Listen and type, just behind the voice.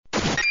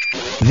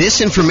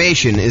This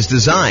information is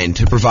designed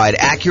to provide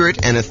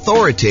accurate and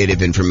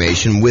authoritative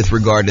information with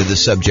regard to the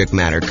subject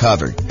matter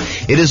covered.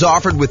 It is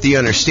offered with the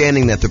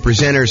understanding that the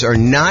presenters are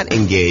not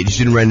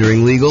engaged in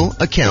rendering legal,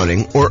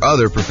 accounting, or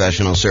other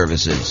professional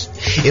services.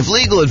 If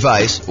legal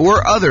advice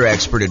or other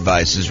expert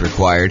advice is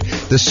required,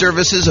 the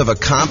services of a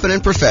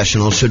competent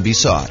professional should be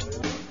sought.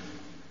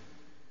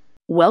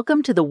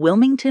 Welcome to the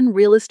Wilmington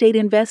Real Estate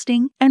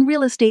Investing and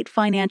Real Estate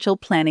Financial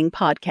Planning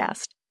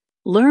Podcast.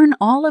 Learn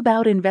all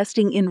about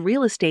investing in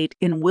real estate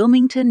in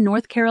Wilmington,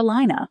 North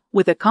Carolina,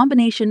 with a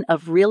combination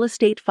of real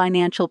estate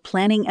financial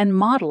planning and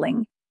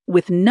modeling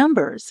with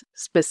numbers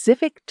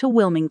specific to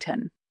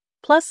Wilmington,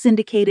 plus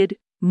syndicated,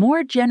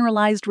 more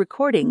generalized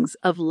recordings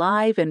of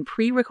live and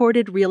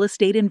pre-recorded real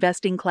estate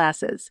investing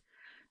classes,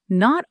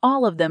 not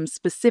all of them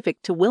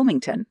specific to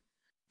Wilmington.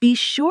 Be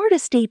sure to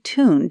stay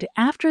tuned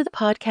after the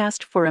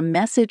podcast for a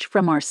message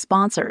from our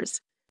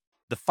sponsors.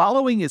 The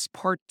following is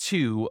part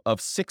 2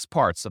 of 6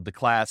 parts of the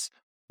class,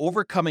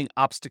 Overcoming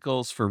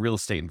Obstacles for Real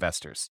Estate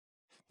Investors.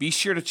 Be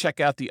sure to check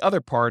out the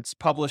other parts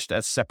published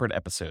as separate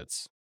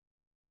episodes.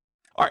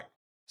 All right,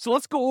 so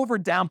let's go over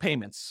down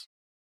payments.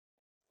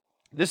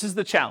 This is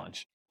the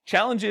challenge.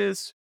 Challenge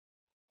is,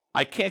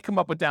 I can't come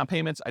up with down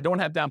payments. I don't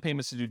have down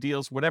payments to do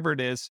deals, whatever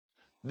it is.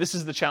 This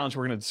is the challenge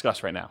we're going to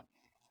discuss right now.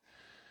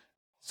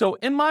 So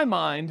in my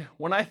mind,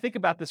 when I think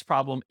about this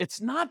problem, it's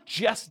not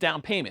just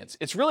down payments.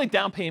 It's really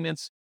down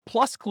payments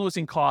plus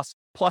closing costs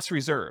plus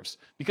reserves.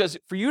 Because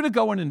for you to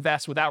go and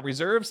invest without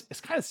reserves,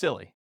 it's kind of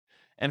silly.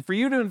 And for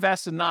you to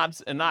invest and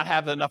not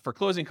have enough for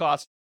closing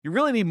costs, you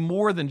really need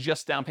more than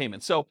just down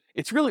payments. So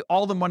it's really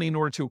all the money in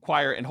order to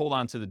acquire and hold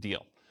on to the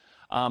deal.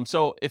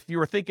 So if you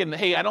were thinking,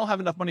 hey, I don't have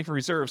enough money for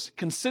reserves,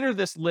 consider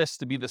this list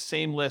to be the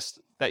same list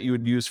that you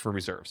would use for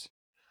reserves.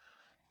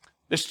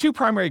 There's 2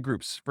 primary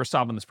groups for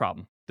solving this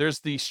problem. There's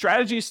the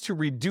strategies to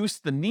reduce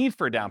the need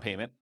for a down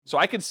payment. So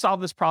I could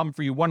solve this problem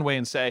for you one way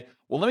and say,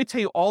 well, let me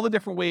tell you all the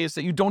different ways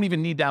that you don't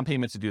even need down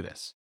payment to do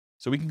this.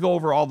 So we can go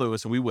over all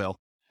those, and we will.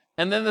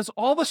 And then there's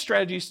all the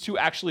strategies to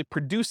actually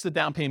produce the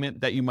down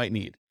payment that you might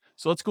need.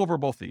 So let's go over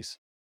both these.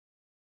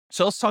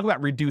 So let's talk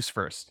about reduce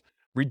first.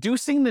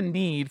 Reducing the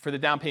need for the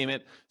down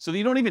payment so that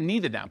you don't even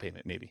need the down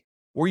payment maybe,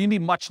 or you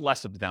need much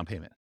less of the down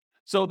payment.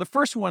 So the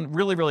first one,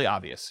 really, really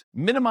obvious.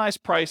 Minimize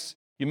price.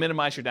 You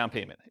minimize your down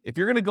payment. If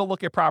you're going to go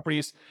look at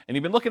properties and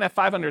you've been looking at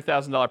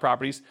 $500,000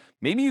 properties,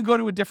 maybe you go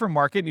to a different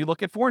market and you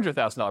look at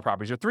 $400,000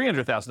 properties or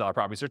 $300,000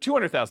 properties or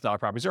 $200,000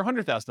 properties or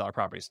 $100,000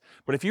 properties.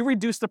 But if you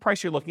reduce the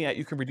price you're looking at,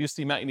 you can reduce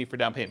the amount you need for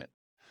down payment.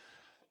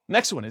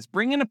 Next one is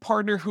bring in a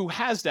partner who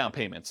has down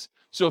payments.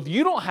 So if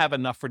you don't have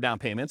enough for down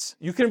payments,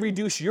 you can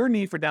reduce your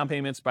need for down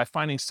payments by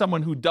finding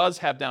someone who does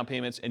have down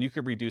payments, and you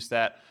can reduce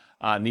that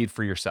need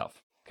for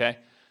yourself, okay?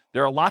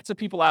 There are lots of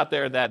people out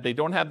there that they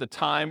don't have the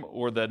time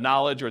or the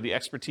knowledge or the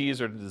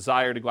expertise or the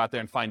desire to go out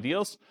there and find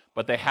deals,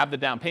 but they have the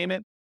down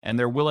payment and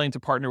they're willing to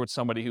partner with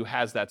somebody who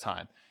has that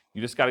time.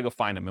 You just got to go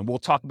find them. And we'll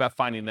talk about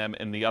finding them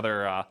in the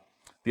other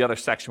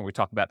section where we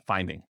talk about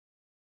finding.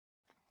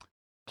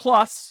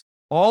 Plus,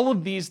 all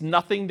of these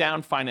nothing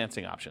down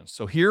financing options.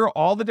 So here are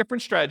all the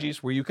different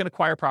strategies where you can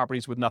acquire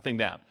properties with nothing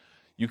down.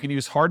 You can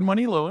use hard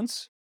money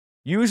loans.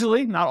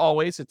 Usually, not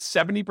always, it's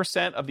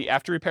 70% of the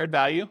after repaired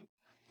value.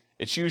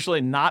 It's usually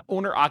not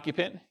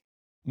owner-occupant.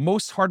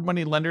 Most hard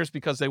money lenders,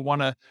 because they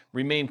want to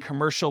remain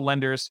commercial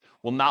lenders,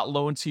 will not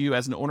loan to you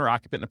as an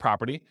owner-occupant in the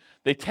property.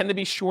 They tend to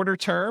be shorter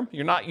term.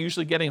 You're not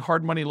usually getting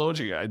hard money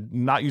loans, or you're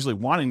not usually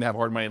wanting to have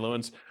hard money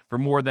loans for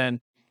more than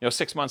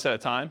 6 months at a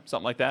time,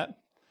 something like that.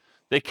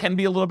 They can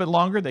be a little bit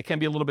longer. They can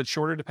be a little bit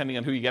shorter, depending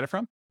on who you get it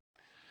from.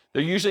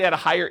 They're usually at a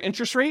higher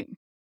interest rate,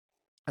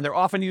 and they're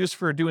often used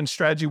for doing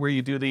strategy where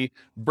you do the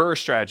BRRRR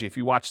strategy. If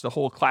you watch the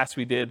whole class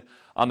we did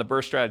on the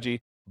BRRRR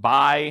strategy,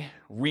 buy,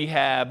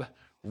 rehab,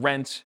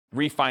 rent,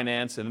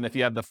 refinance, and then if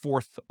you have the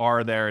 4th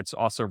R there, it's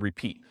also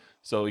repeat.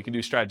 So you can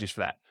do strategies for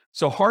that.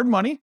 So hard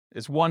money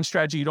is one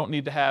strategy you don't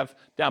need to have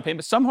down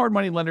payment. Some hard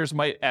money lenders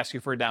might ask you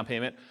for a down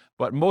payment,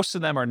 but most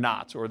of them are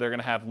not, or they're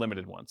going to have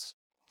limited ones.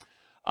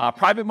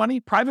 Private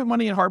money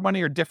and hard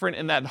money are different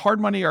in that hard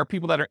money are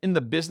people that are in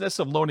the business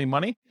of loaning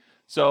money.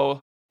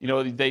 So,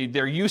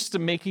 they're used to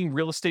making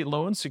real estate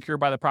loans secured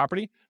by the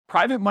property.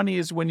 Private money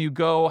is when you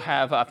go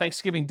have a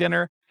Thanksgiving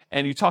dinner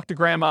and you talk to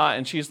grandma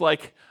and she's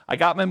like, I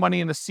got my money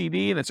in the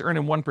CD and it's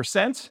earning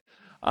 1%.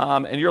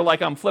 And you're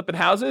like, I'm flipping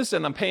houses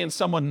and I'm paying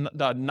someone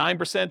 9%,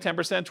 10%,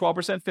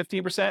 12%,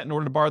 15% in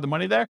order to borrow the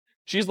money there.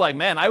 She's like,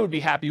 man, I would be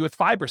happy with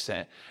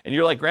 5%. And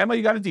you're like, grandma,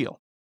 you got a deal.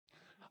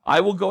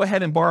 I will go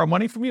ahead and borrow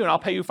money from you and I'll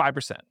pay you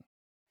 5%.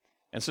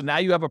 And so now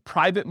you have a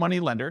private money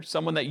lender,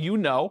 someone that you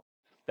know.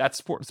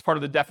 That's part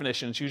of the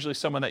definition. It's usually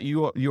someone that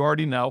you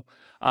already know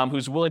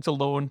who's willing to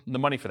loan the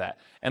money for that.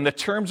 And the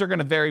terms are going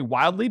to vary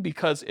wildly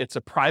because it's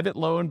a private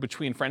loan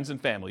between friends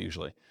and family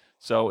usually.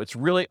 So it's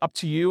really up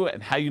to you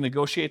and how you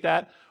negotiate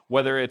that,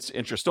 whether it's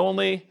interest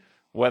only,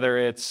 whether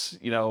it's,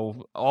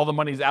 all the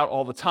money's out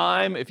all the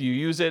time. If you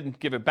use it and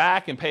give it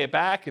back and pay it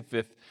back, if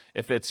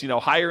it's,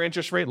 higher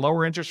interest rate,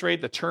 lower interest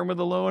rate, the term of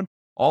the loan,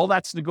 all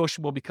that's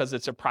negotiable because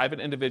it's a private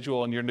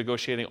individual and you're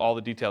negotiating all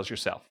the details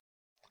yourself.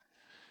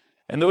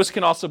 And those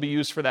can also be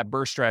used for that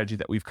BRRRR strategy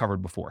that we've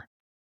covered before.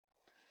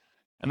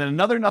 And then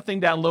another nothing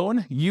down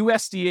loan,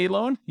 USDA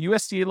loan.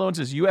 USDA loans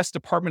is U.S.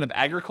 Department of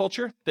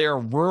Agriculture. They are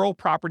rural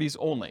properties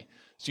only.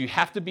 So you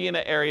have to be in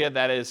an area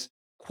that is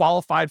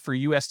qualified for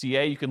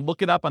USDA. You can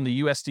look it up on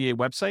the USDA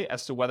website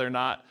as to whether or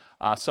not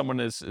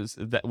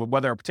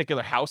whether a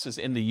particular house is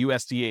in the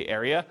USDA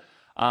area.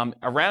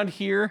 Around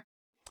here,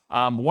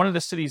 one of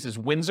the cities is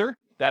Windsor.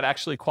 That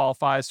actually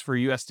qualifies for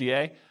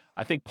USDA.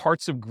 I think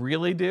parts of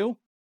Greeley do.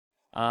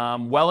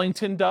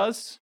 Wellington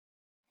does.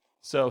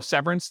 So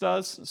Severance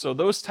does. So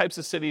those types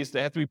of cities,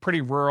 they have to be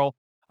pretty rural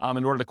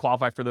in order to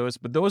qualify for those.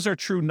 But those are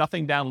true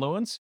nothing down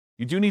loans.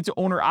 You do need to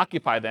own or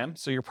occupy them.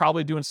 So you're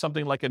probably doing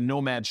something like a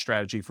nomad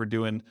strategy for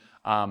doing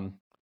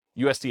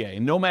USDA. A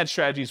nomad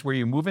strategy is where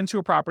you move into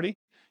a property,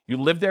 you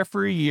live there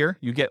for a year,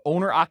 you get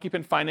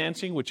owner-occupant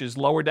financing, which is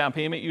lower down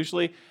payment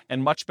usually,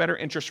 and much better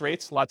interest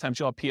rates. A lot of times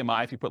you'll have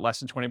PMI if you put less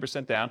than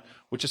 20% down,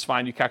 which is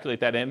fine. You calculate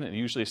that in, and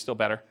usually it's still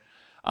better.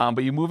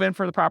 But you move in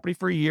for the property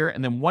for a year,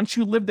 and then once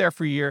you live there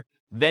for a year,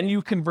 then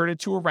you convert it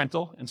to a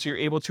rental, and so you're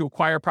able to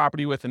acquire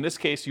property with, in this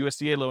case,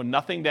 USDA loan,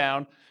 nothing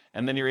down,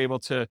 and then you're able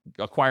to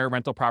acquire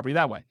rental property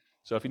that way.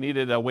 So if you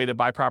needed a way to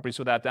buy properties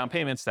without down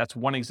payments, that's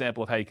one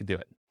example of how you could do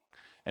it.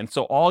 And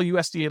so all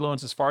USDA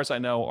loans, as far as I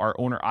know, are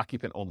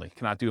owner-occupant only,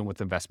 cannot do them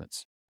with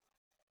investments.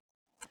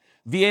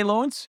 VA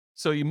loans,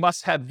 so you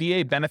must have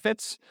VA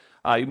benefits.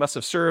 You must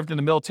have served in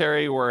the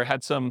military or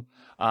had some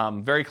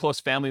very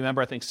close family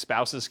member. I think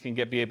spouses can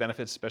get VA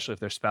benefits, especially if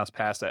their spouse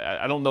passed.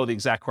 I don't know the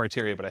exact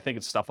criteria, but I think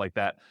it's stuff like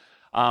that.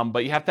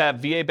 But you have to have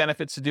VA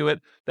benefits to do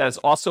it. That is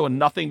also a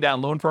nothing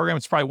down loan program.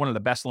 It's probably one of the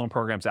best loan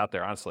programs out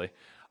there, honestly.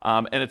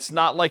 And it's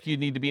not like you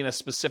need to be in a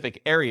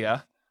specific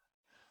area.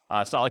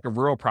 It's not like a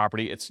rural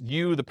property. It's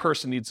you, the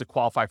person, needs to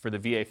qualify for the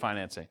VA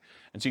financing.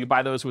 And so you can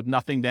buy those with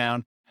nothing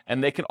down.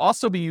 And they can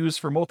also be used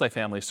for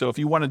multifamily. So if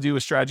you want to do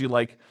a strategy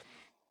like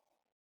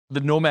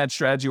the nomad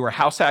strategy or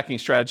house hacking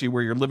strategy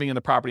where you're living in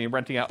the property and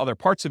renting out other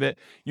parts of it,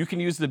 you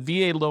can use the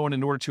VA loan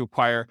in order to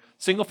acquire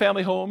single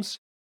family homes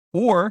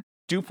or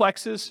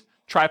duplexes,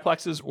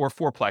 triplexes, or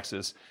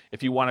fourplexes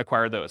if you want to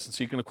acquire those. And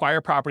so you can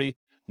acquire property,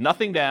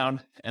 nothing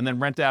down, and then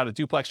rent out a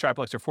duplex,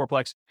 triplex, or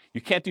fourplex. You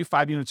can't do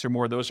 5 units or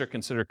more. Those are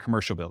considered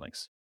commercial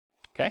buildings.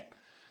 Okay?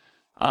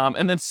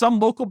 And then some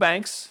local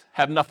banks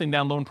have nothing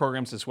down loan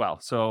programs as well.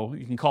 So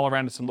you can call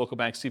around to some local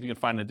banks, see if you can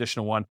find an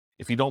additional one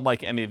if you don't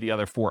like any of the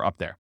other 4 up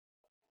there.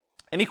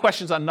 Any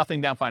questions on nothing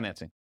down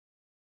financing?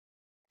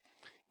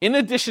 In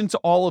addition to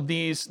all of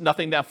these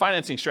nothing down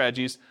financing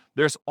strategies,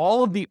 there's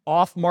all of the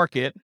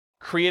off-market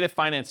creative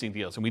financing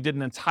deals. And we did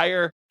an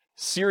entire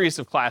series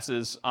of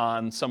classes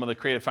on some of the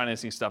creative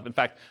financing stuff. In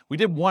fact, we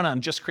did one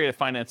on just creative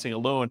financing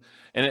alone,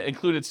 and it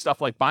included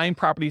stuff like buying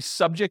properties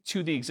subject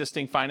to the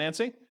existing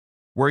financing,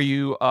 where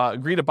you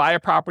agree to buy a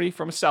property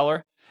from a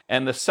seller,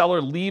 and the seller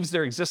leaves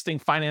their existing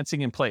financing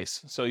in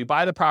place. So you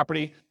buy the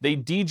property, they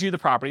deed you the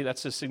property,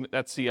 that's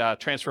the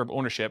transfer of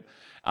ownership.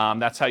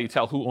 That's how you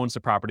tell who owns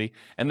the property,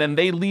 and then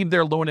they leave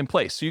their loan in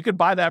place. So you could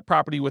buy that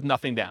property with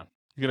nothing down.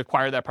 You could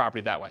acquire that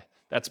property that way.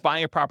 That's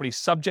buying a property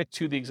subject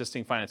to the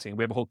existing financing.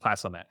 We have a whole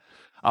class on that.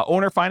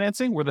 Owner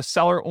financing, where the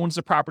seller owns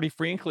the property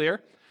free and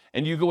clear,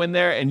 and you go in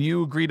there and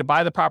you agree to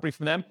buy the property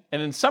from them.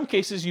 And in some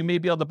cases, you may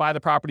be able to buy the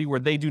property where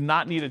they do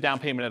not need a down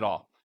payment at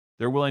all.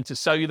 They're willing to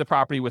sell you the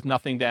property with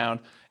nothing down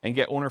and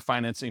get owner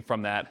financing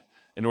from that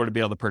in order to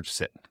be able to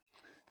purchase it.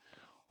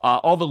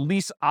 All the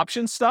lease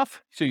option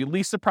stuff, so you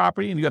lease the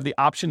property and you have the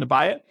option to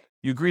buy it.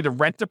 You agree to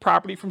rent the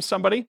property from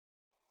somebody,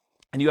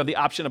 and you have the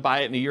option to buy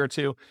it in a year or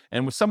two.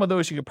 And with some of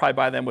those, you could probably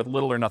buy them with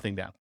little or nothing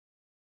down.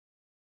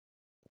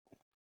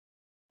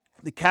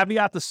 The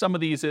caveat to some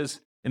of these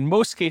is, in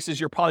most cases,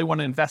 you'll probably want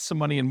to invest some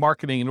money in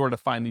marketing in order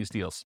to find these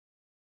deals.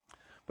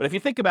 But if you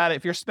think about it,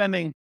 if you're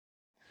spending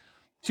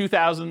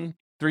 $2,000,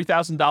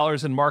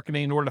 $3,000 in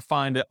marketing in order to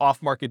find an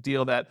off-market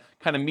deal that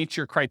kind of meets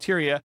your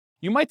criteria,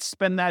 you might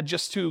spend that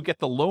just to get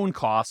the loan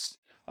costs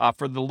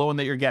for the loan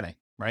that you're getting,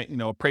 right? You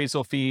know,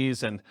 appraisal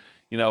fees and,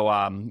 you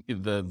know,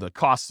 the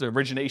costs of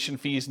origination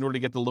fees in order to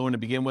get the loan to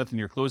begin with and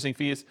your closing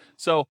fees.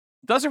 So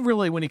it doesn't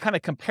really, when you kind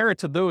of compare it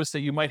to those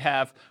that you might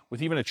have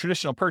with even a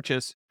traditional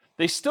purchase,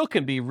 they still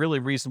can be really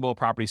reasonable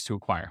properties to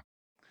acquire.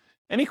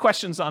 Any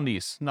questions on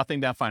these? Nothing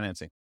down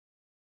financing.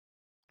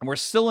 And we're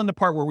still in the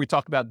part where we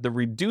talk about the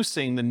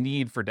reducing the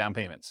need for down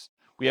payments.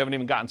 We haven't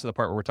even gotten to the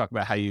part where we're talking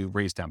about how you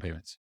raise down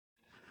payments.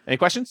 Any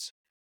questions?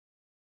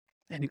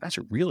 Man, you guys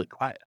are really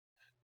quiet.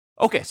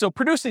 Okay, so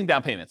producing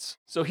down payments.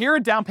 So here are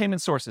down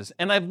payment sources,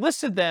 and I've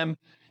listed them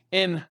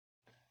in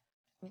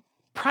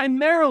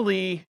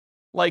primarily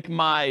like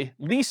my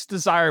least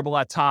desirable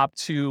at top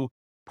to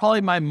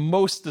probably my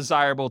most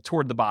desirable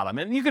toward the bottom.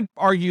 And you could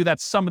argue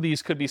that some of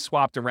these could be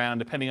swapped around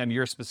depending on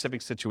your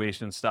specific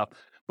situation and stuff.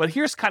 But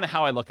here's kind of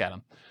how I look at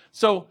them.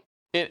 So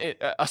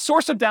a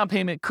source of down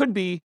payment could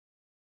be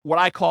what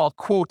I call,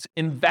 quote,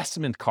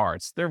 investment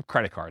cards. They're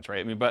credit cards, right?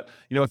 I mean, but,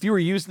 you know, if you were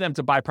using them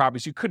to buy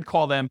properties, you could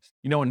call them,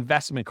 you know,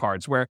 investment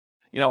cards, where,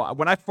 you know,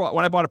 when I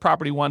bought a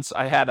property once,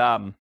 I had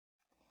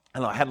I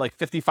don't know, I had like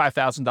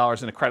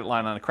 $55,000 in a credit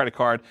line on a credit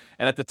card.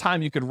 And at the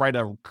time, you could write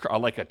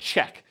a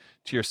check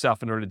to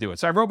yourself in order to do it.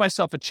 So I wrote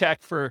myself a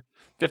check for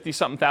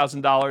 $50-something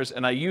thousand,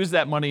 and I used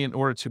that money in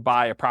order to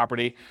buy a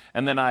property.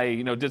 And then I,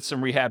 did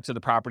some rehab to the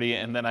property.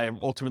 And then I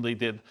ultimately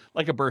did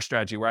like a burst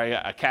strategy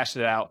where I cashed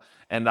it out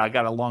and I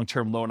got a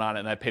long-term loan on it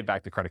and I paid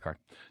back the credit card.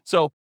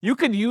 So you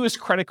could use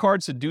credit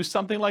cards to do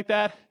something like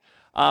that.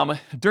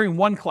 During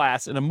one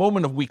class, in a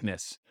moment of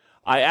weakness,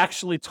 I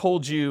actually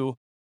told you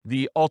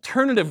the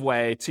alternative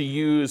way to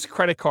use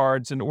credit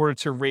cards in order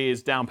to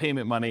raise down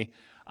payment money,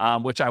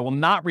 which I will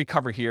not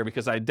recover here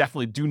because I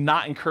definitely do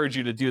not encourage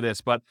you to do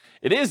this, but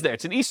it is there.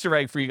 It's an Easter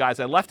egg for you guys.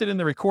 I left it in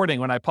the recording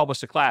when I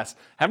published the class.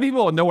 How many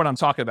people know what I'm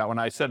talking about when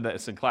I said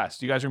this in class?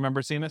 Do you guys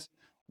remember seeing this?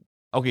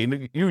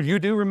 Okay, you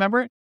do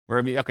remember it? Or,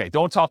 okay,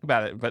 don't talk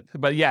about it.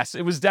 But yes,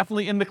 it was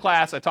definitely in the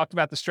class. I talked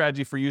about the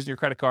strategy for using your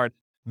credit card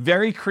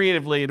very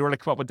creatively in order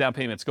to come up with down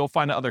payments. Go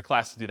find another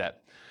class to do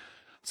that.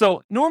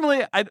 So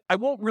normally, I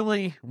won't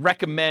really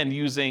recommend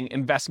using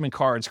investment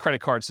cards,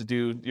 credit cards to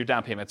do your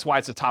down payment. That's why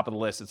it's the top of the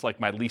list. It's like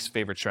my least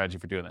favorite strategy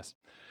for doing this.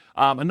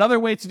 Another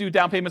way to do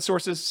down payment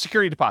sources,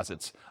 security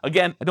deposits.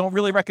 Again, I don't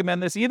really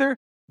recommend this either,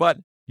 but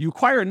you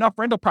acquire enough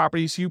rental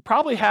properties, you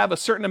probably have a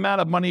certain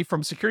amount of money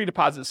from security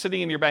deposits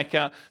sitting in your bank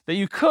account that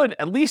you could,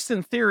 at least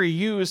in theory,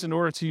 use in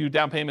order to do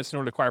down payments in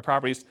order to acquire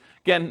properties.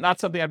 Again, not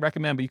something I'd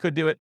recommend, but you could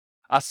do it.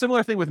 A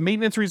similar thing with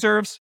maintenance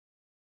reserves.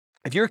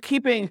 If you're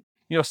keeping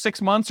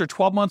 6 months or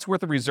 12 months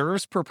worth of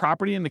reserves per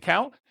property in the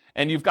account,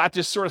 and you've got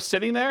just sort of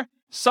sitting there,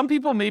 some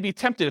people may be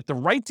tempted if the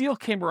right deal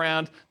came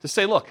around to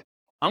say, look,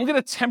 I'm going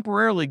to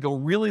temporarily go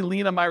really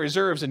lean on my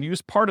reserves and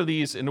use part of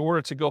these in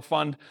order to go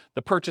fund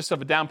the purchase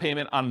of a down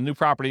payment on a new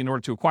property in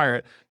order to acquire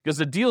it because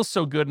the deal's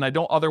so good and I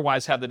don't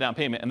otherwise have the down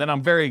payment. And then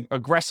I'm very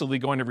aggressively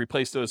going to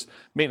replace those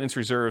maintenance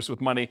reserves with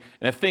money.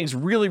 And if things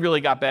really,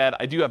 really got bad,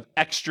 I do have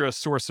extra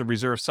source of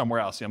reserves somewhere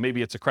else.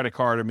 Maybe it's a credit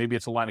card or maybe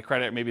it's a line of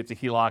credit, or maybe it's a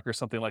HELOC or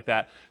something like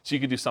that. So you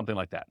could do something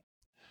like that.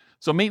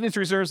 So maintenance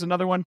reserves is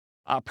another one.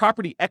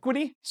 Property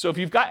equity. So if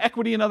you've got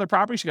equity in other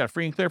properties, you got a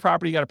free and clear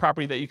property, you got a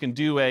property that you can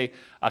do a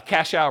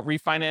cash out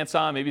refinance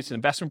on. Maybe it's an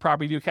investment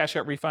property you do a cash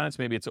out refinance.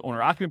 Maybe it's an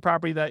owner occupant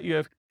property that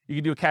you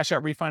can do a cash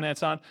out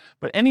refinance on.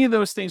 But any of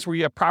those things where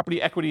you have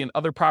property equity in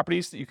other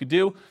properties that you could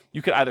do,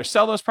 you could either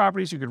sell those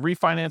properties, you could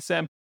refinance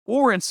them,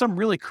 or in some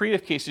really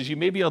creative cases, you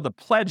may be able to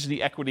pledge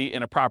the equity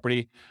in a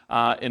property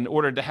in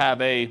order to have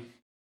a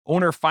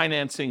owner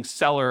financing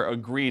seller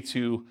agree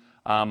to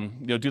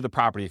do the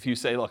property. If you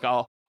say, look,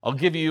 I'll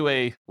give you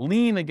a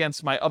lien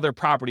against my other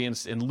property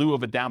in lieu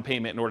of a down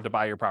payment in order to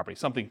buy your property,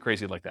 something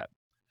crazy like that.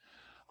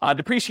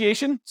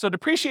 Depreciation. So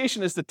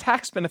depreciation is the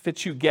tax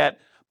benefits you get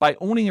by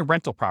owning a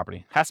rental property.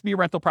 It has to be a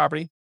rental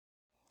property.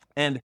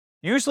 And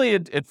usually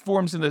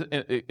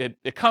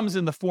it comes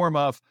in the form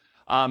of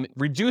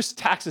reduced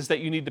taxes that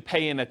you need to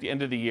pay in at the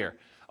end of the year.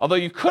 Although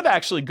you could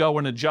actually go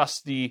and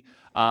adjust the,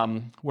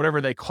 whatever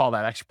they call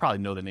that. I actually probably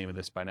know the name of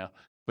this by now.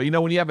 But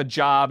when you have a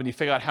job and you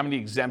figure out how many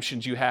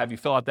exemptions you have, you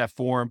fill out that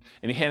form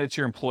and you hand it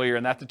to your employer,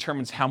 and that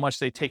determines how much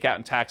they take out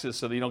in taxes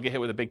so that you don't get hit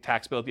with a big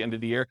tax bill at the end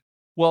of the year.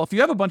 Well, if you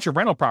have a bunch of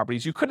rental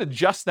properties, you could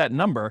adjust that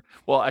number.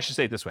 Well, I should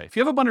say it this way. If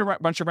you have a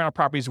bunch of rental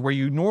properties where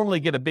you normally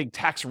get a big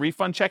tax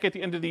refund check at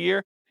the end of the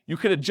year, you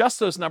could adjust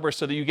those numbers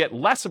so that you get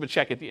less of a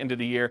check at the end of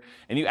the year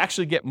and you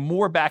actually get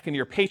more back in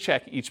your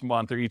paycheck each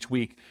month or each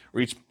week or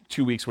each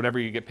 2 weeks, whatever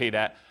you get paid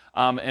at.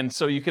 And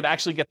so you could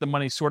actually get the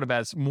money sort of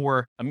as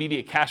more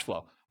immediate cash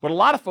flow. But a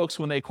lot of folks,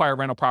 when they acquire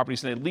rental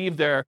properties and they leave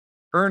their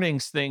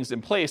earnings things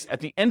in place, at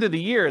the end of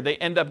the year, they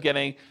end up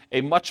getting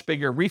a much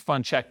bigger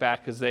refund check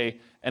back because they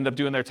end up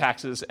doing their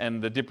taxes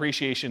and the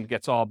depreciation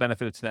gets all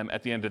benefited to them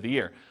at the end of the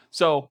year.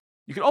 So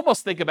you can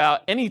almost think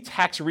about any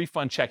tax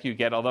refund check you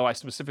get, although I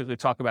specifically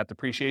talk about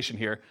depreciation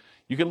here,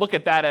 you can look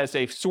at that as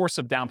a source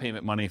of down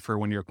payment money for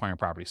when you're acquiring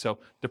property. So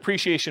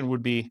depreciation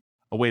would be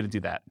a way to do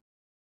that.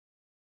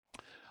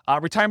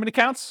 Retirement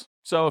accounts.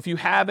 So if you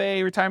have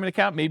a retirement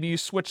account, maybe you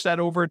switch that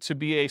over to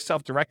be a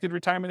self-directed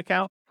retirement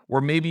account, or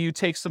maybe you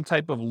take some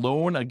type of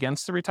loan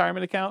against the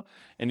retirement account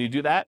and you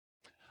do that.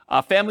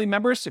 Family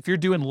members, if you're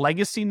doing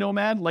legacy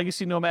nomad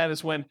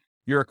is when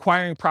you're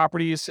acquiring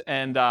properties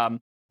and,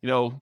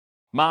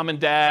 mom and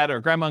dad or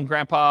grandma and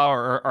grandpa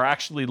are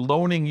actually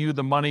loaning you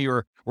the money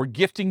or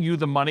gifting you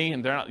the money,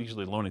 and they're not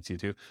usually loaning to you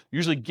too,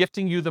 usually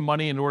gifting you the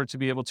money in order to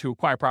be able to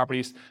acquire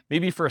properties.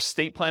 Maybe for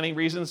estate planning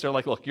reasons, they're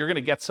like, look, you're going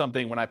to get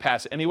something when I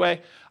pass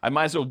anyway. I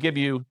might as well give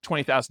you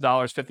 $20,000,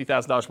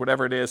 $50,000,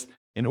 whatever it is,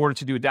 in order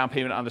to do a down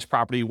payment on this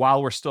property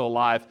while we're still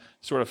alive,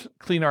 sort of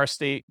clean our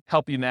estate,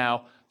 help you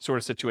now sort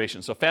of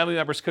situation. So family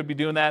members could be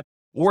doing that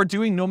or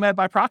doing nomad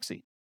by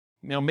proxy.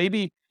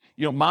 Maybe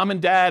mom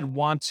and dad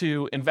want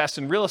to invest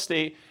in real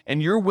estate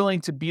and you're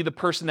willing to be the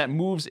person that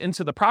moves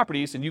into the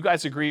properties and you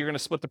guys agree you're going to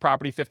split the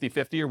property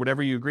 50-50 or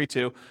whatever you agree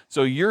to.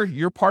 So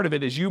your part of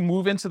it is you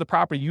move into the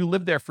property, you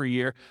live there for a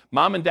year,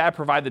 mom and dad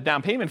provide the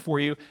down payment for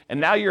you, and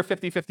now you're a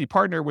 50-50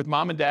 partner with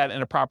mom and dad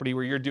in a property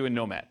where you're doing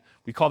nomad.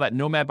 We call that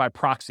nomad by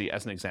proxy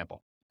as an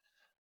example.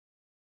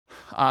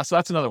 So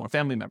that's another one,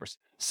 family members.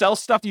 Sell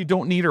stuff you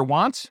don't need or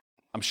want.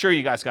 I'm sure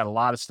you guys got a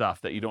lot of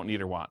stuff that you don't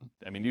need or want.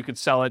 I mean, you could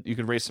sell it, you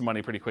could raise some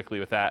money pretty quickly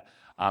with that.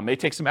 May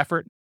take some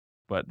effort,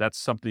 but that's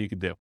something you could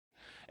do.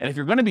 And if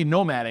you're going to be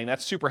nomading,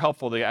 that's super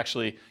helpful to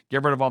actually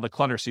get rid of all the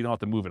clutter so you don't have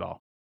to move it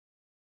all.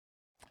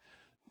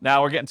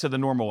 Now we're getting to the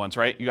normal ones,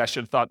 right? You guys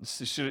should have thought,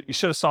 you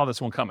should have saw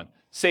this one coming.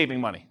 Saving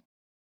money,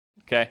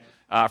 okay?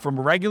 From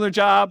a regular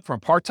job, from a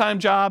part-time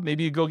job,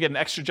 maybe you go get an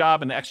extra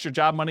job, and the extra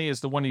job money is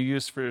the one you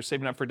use for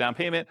saving up for down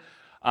payment.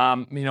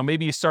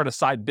 Maybe you start a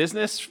side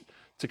business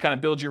to kind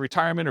of build your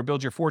retirement or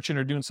build your fortune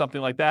or doing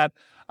something like that.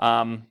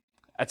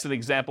 That's an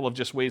example of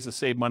just ways to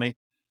save money.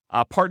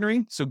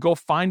 Partnering, so go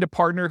find a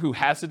partner who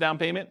has the down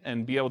payment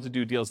and be able to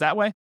do deals that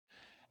way.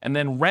 And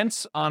then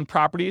rents on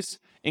properties,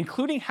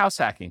 including house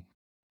hacking.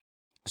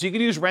 So you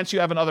can use rents you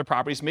have in other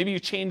properties. Maybe you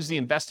change the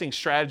investing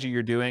strategy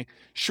you're doing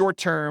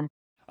short-term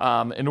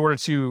in order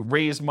to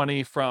raise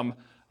money from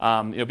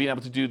being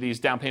able to do these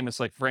down payments.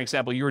 Like, for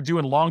example, you were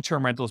doing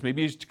long-term rentals.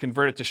 Maybe you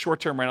convert it to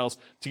short-term rentals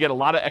to get a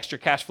lot of extra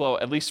cash flow,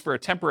 at least for a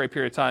temporary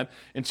period of time,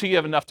 until you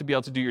have enough to be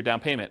able to do your down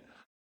payment.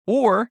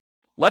 Or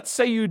let's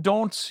say you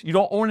don't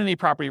own any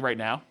property right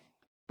now,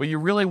 but you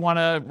really want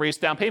to raise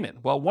down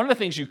payment. Well, one of the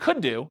things you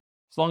could do,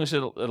 as long as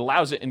it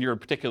allows it in your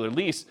particular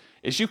lease,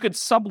 is you could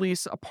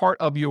sublease a part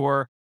of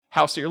your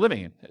house that you're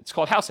living in. It's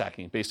called house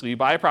hacking. Basically, you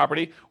buy a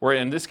property, or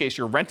in this case,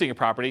 you're renting a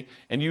property,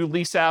 and you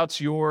lease out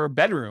your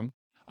bedroom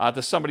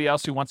to somebody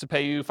else who wants to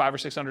pay you $500 or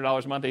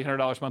 $600 a month,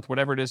 $800 a month,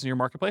 whatever it is in your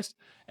marketplace,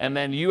 and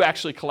then you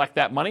actually collect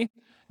that money.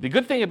 The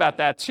good thing about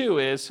that too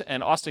is,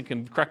 and Austin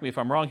can correct me if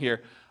I'm wrong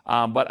here,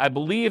 but I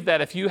believe that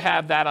if you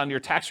have that on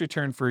your tax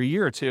return for a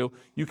year or two,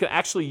 you can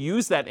actually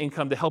use that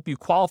income to help you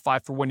qualify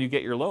for when you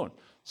get your loan.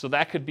 So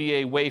that could be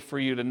a way for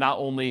you to not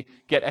only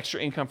get extra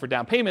income for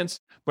down payments,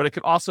 but it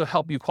could also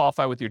help you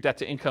qualify with your debt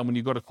to income when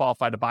you go to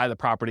qualify to buy the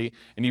property,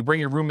 and you bring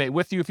your roommate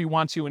with you if you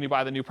want to when you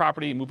buy the new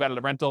property, you move out of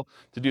the rental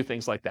to do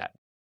things like that.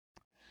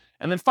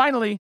 And then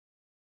finally,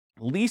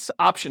 lease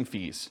option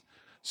fees.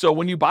 So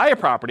when you buy a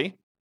property,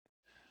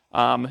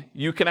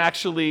 you can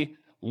actually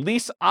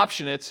lease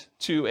option it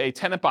to a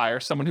tenant buyer,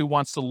 someone who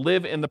wants to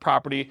live in the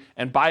property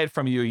and buy it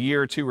from you a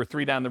year or 2 or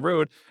 3 down the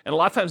road. And a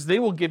lot of times they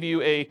will give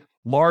you a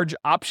large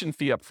option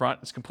fee up front.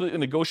 It's completely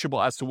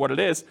negotiable as to what it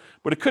is,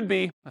 but it could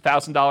be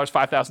 $1,000,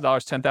 $5,000,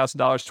 $10,000,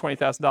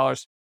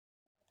 $20,000.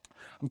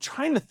 I'm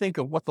trying to think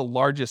of what the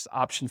largest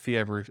option fee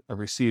I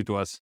received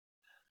was.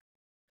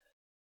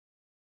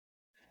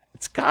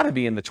 It's got to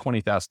be in the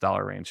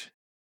 $20,000 range.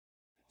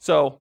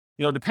 So,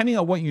 depending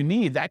on what you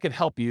need, that could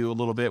help you a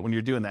little bit when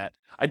you're doing that.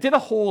 I did a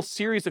whole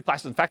series of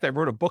classes. In fact, I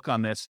wrote a book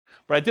on this,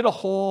 but I did a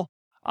whole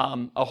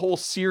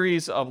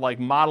series of like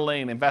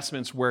modeling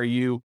investments where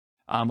you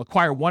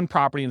acquire one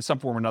property in some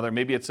form or another.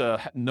 Maybe it's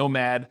a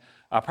nomad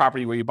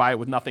property where you buy it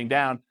with nothing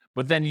down,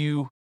 but then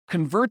you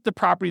convert the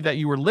property that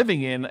you were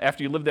living in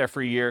after you lived there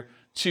for a year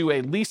to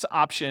a lease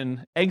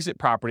option exit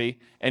property,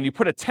 and you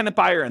put a tenant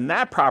buyer in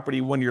that property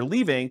when you're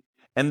leaving,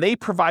 and they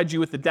provide you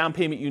with the down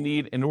payment you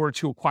need in order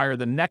to acquire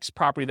the next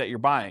property that you're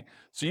buying.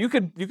 So you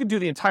could do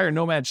the entire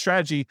nomad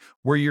strategy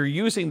where you're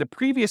using the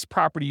previous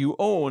property you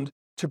owned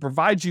to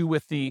provide you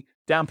with the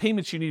down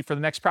payments you need for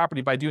the next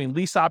property by doing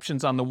lease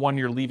options on the one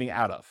you're leaving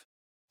out of.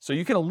 So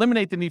you can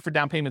eliminate the need for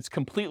down payments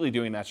completely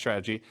doing that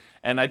strategy.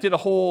 And I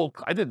taught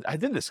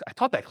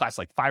that class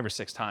like 5 or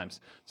 6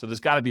 times. So there's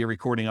got to be a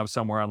recording of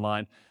somewhere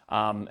online.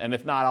 And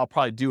if not, I'll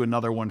probably do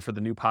another one for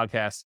the new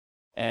podcast.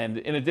 And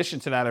in addition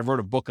to that, I wrote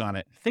a book on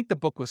it. I think the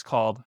book was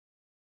called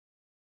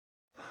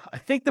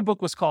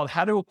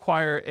How to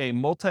Acquire a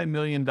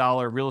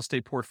Multi-Million-Dollar Real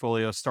Estate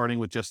Portfolio Starting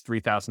with Just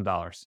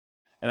 $3,000.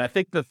 And I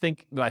think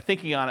my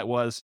thinking on it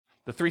was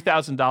the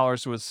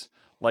 $3,000 was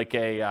like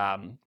a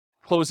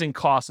closing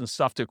costs and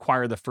stuff to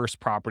acquire the first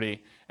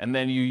property. And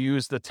then you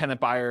use the tenant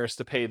buyers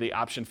to pay the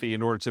option fee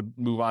in order to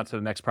move on to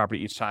the next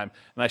property each time.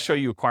 And I show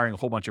you acquiring a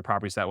whole bunch of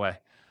properties that way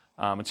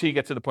until you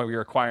get to the point where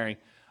you're acquiring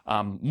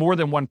more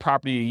than one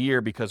property a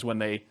year, because when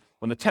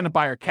the tenant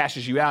buyer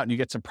cashes you out and you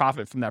get some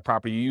profit from that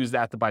property, you use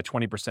that to buy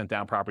 20%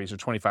 down properties or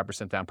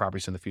 25% down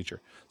properties in the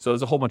future. So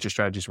there's a whole bunch of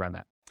strategies around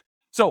that.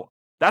 So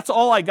that's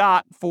all I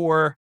got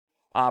for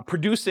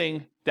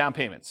producing down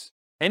payments.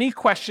 Any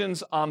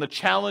questions on the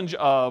challenge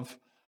of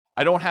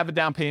I don't have a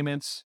down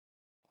payments,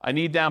 I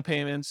need down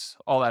payments,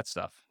 all that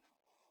stuff?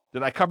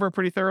 Did I cover it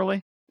pretty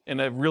thoroughly in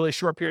a really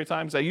short period of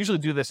time? Because I usually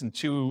do this in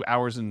 2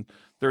 hours and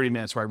 30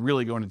 minutes where I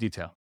really go into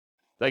detail.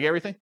 Did I get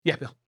everything? Yeah,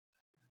 Bill.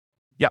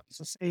 Yep.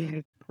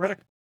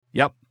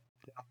 Yep.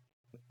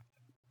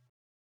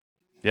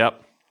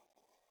 Yep.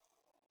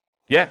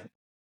 Yeah.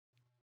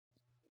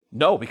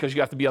 No, because you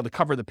have to be able to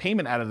cover the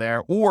payment out of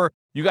there, or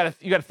you got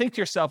to think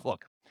to yourself,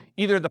 look,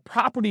 either the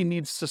property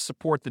needs to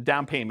support the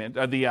down payment,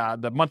 or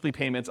the monthly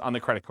payments on the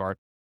credit card,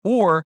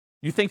 or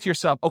you think to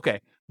yourself, okay,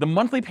 the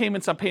monthly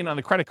payments I'm paying on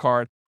the credit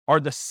card are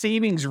the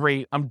savings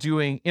rate I'm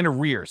doing in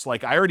arrears.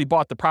 Like I already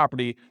bought the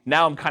property,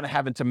 now I'm kind of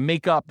having to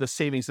make up the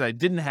savings that I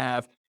didn't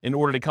have in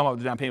order to come up with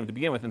the down payment to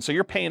begin with. And so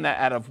you're paying that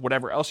out of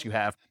whatever else you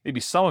have. Maybe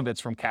some of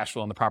it's from cash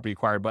flow on the property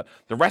acquired, but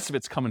the rest of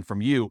it's coming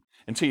from you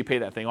until you pay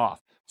that thing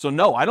off. So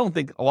no, I don't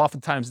think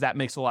oftentimes that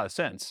makes a lot of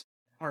sense.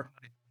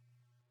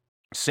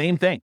 Same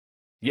thing.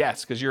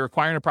 Yes, because you're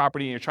acquiring a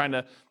property and you're trying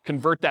to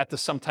convert that to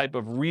some type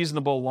of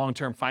reasonable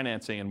long-term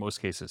financing in most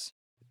cases.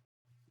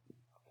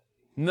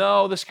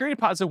 No, the security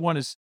deposit one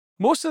is,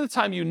 most of the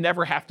time you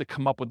never have to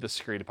come up with the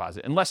security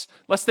deposit unless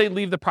they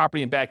leave the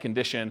property in bad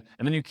condition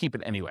and then you keep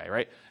it anyway,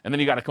 right? And then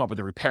you got to come up with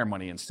the repair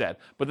money instead.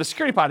 But the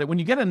security deposit, when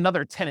you get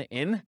another tenant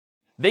in,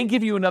 they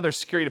give you another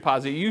security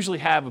deposit. You usually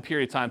have a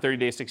period of time, 30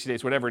 days, 60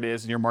 days, whatever it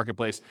is in your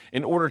marketplace,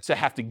 in order to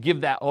have to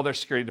give that other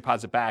security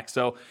deposit back.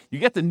 So you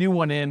get the new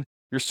one in,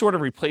 you're sort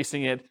of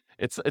replacing it.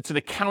 It's an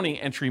accounting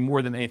entry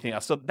more than anything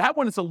else. So that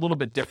one is a little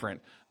bit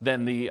different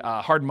than the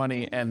hard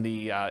money and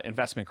the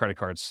investment credit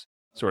cards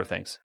sort of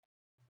things.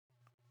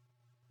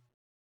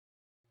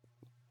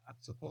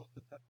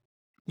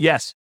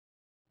 Yes.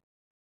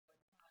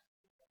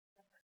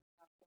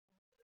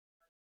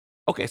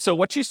 Okay, so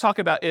what she's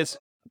talking about is,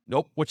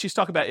 what she's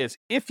talking about is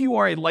if you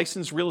are a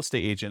licensed real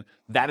estate agent,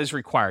 that is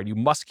required. You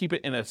must keep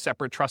it in a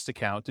separate trust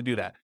account to do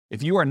that.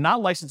 If you are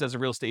not licensed as a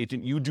real estate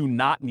agent, you do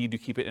not need to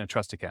keep it in a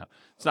trust account.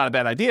 It's not a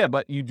bad idea,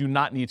 but you do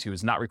not need to.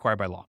 It's not required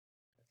by law.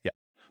 Yeah.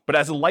 But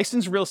as a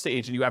licensed real estate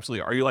agent, you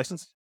absolutely are. Are you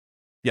licensed?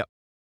 Yep.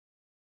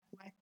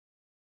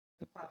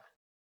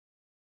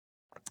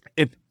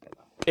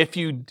 If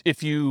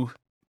you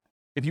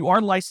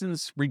are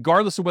licensed,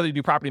 regardless of whether you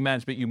do property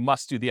management, you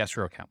must do the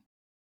escrow account.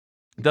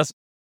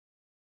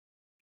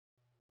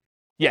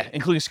 Yeah,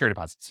 including security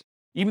deposits.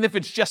 Even if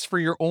it's just for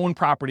your own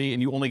property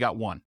and you only got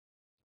one,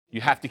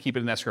 you have to keep it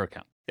in an escrow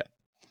account. Yeah.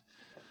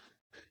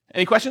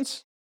 Any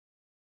questions?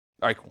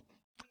 All right, cool.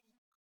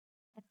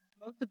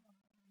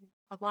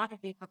 A lot of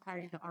these require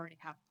you to already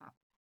have that.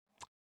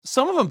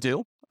 Some of them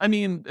do. I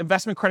mean,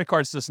 investment credit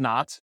cards does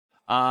not.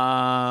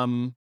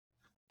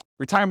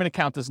 Retirement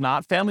account does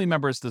not. Family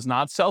members does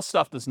not. Sell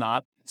stuff does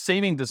not.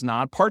 Saving does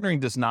not. Partnering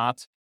does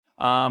not.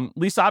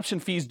 Lease option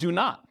fees do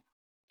not. I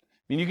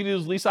mean, you can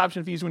use lease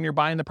option fees when you're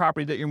buying the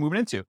property that you're moving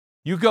into.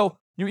 You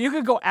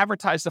could go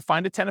advertise to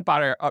find a tenant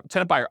buyer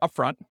up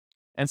front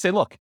and say,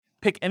 look,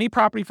 pick any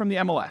property from the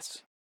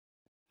MLS.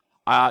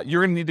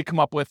 You're going to need to come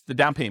up with the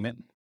down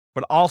payment,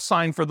 but I'll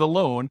sign for the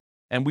loan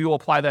and we will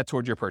apply that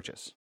towards your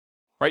purchase.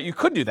 Right? You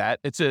could do that.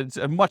 It's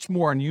a much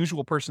more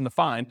unusual person to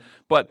find,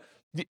 but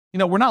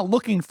we're not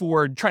looking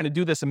for trying to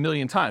do this a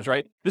million times,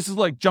 right? This is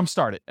like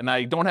jumpstart it, and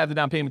I don't have the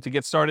down payment to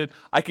get started.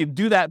 I could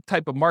do that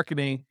type of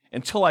marketing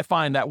until I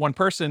find that one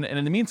person, and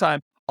in the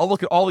meantime, I'll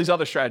look at all these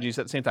other strategies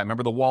at the same time.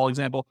 Remember the wall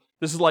example?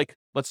 This is like,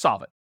 let's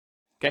solve it,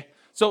 okay?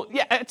 So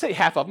yeah, I'd say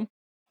half of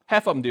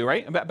them do,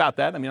 right? About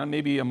that. I mean,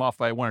 maybe I'm off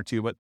by one or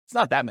two, but it's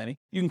not that many.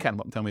 You can count them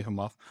up and tell me if I'm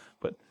off,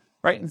 but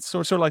right? It's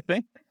sort of like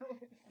thing.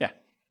 Yeah.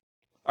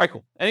 All right,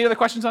 cool. Any other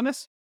questions on this?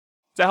 Is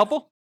that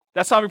helpful?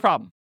 That's solve your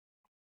problem.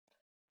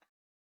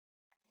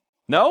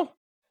 No?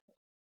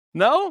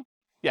 No?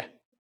 Yeah.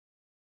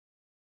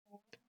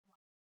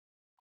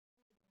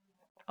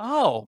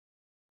 Oh.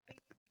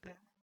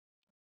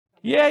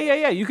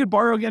 Yeah. You could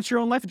borrow against your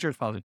own life insurance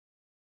policy.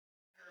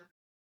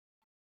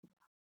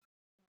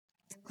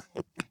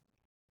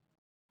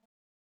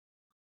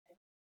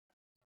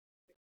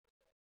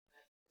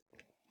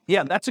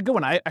 Yeah, that's a good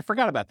one. I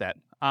forgot about that.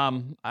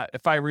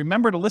 If I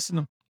remember to listen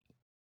to...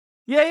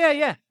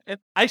 Yeah.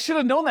 I should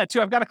have known that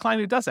too. I've got a client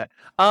who does that.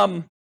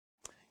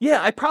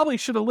 Yeah, I probably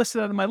should have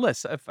listed that on my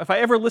list. If I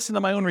ever listen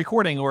to my own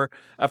recording, or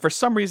for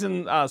some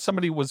reason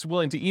somebody was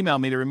willing to email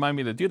me to remind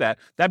me to do that,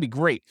 that'd be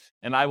great.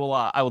 And I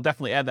will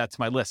definitely add that to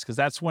my list because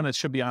that's when it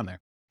should be on there.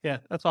 Yeah,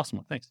 that's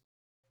awesome. Thanks.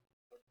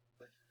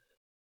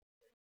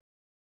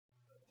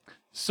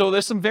 So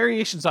there's some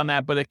variations on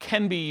that, but it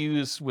can be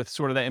used with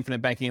sort of that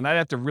infinite banking. And I'd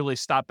have to really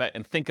stop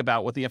and think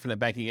about what the infinite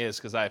banking is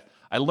because I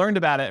learned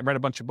about it and read a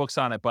bunch of books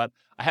on it, but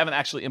I haven't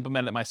actually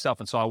implemented it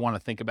myself. And so I want to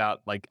think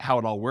about like how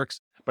it all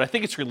works. But I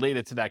think it's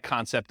related to that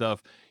concept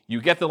of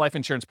you get the life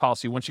insurance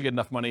policy. Once you get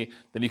enough money,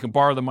 then you can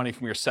borrow the money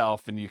from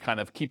yourself and you kind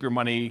of keep your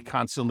money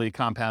constantly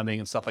compounding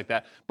and stuff like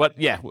that. But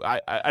yeah,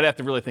 I'd have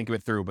to really think of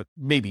it through, but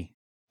maybe.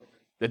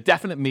 The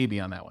definite maybe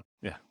on that one.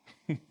 Yeah.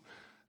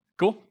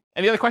 Cool.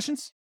 Any other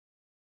questions?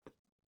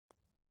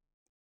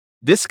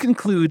 This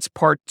concludes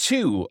part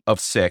 2 of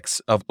 6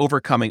 of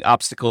Overcoming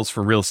Obstacles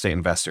for Real Estate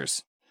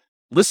Investors.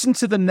 Listen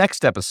to the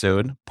next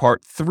episode,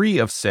 part 3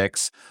 of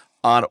 6,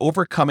 on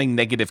overcoming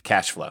negative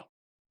cash flow.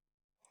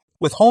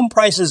 With home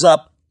prices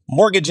up,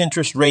 mortgage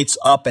interest rates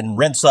up, and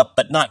rents up,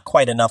 but not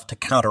quite enough to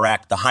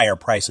counteract the higher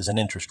prices and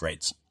interest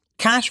rates,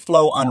 cash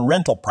flow on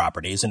rental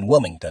properties in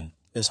Wilmington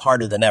is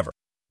harder than ever.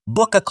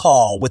 Book a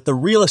call with the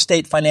Real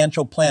Estate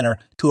Financial Planner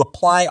to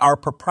apply our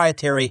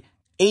proprietary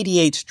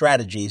 88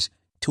 strategies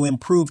to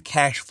improve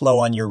cash flow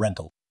on your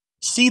rental.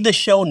 See the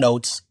show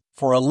notes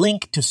for a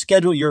link to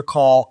schedule your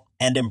call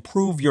and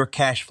improve your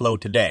cash flow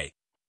today.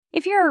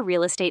 If you're a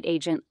real estate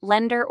agent,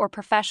 lender, or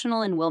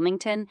professional in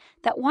Wilmington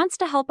that wants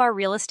to help our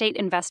real estate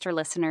investor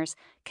listeners,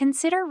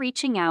 consider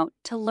reaching out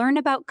to learn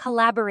about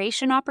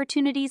collaboration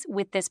opportunities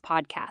with this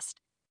podcast.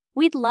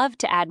 We'd love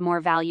to add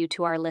more value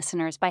to our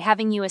listeners by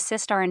having you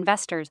assist our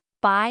investors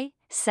buy,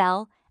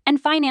 sell,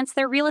 and finance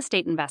their real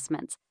estate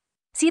investments.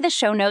 See the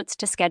show notes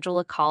to schedule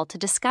a call to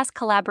discuss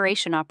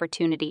collaboration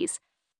opportunities.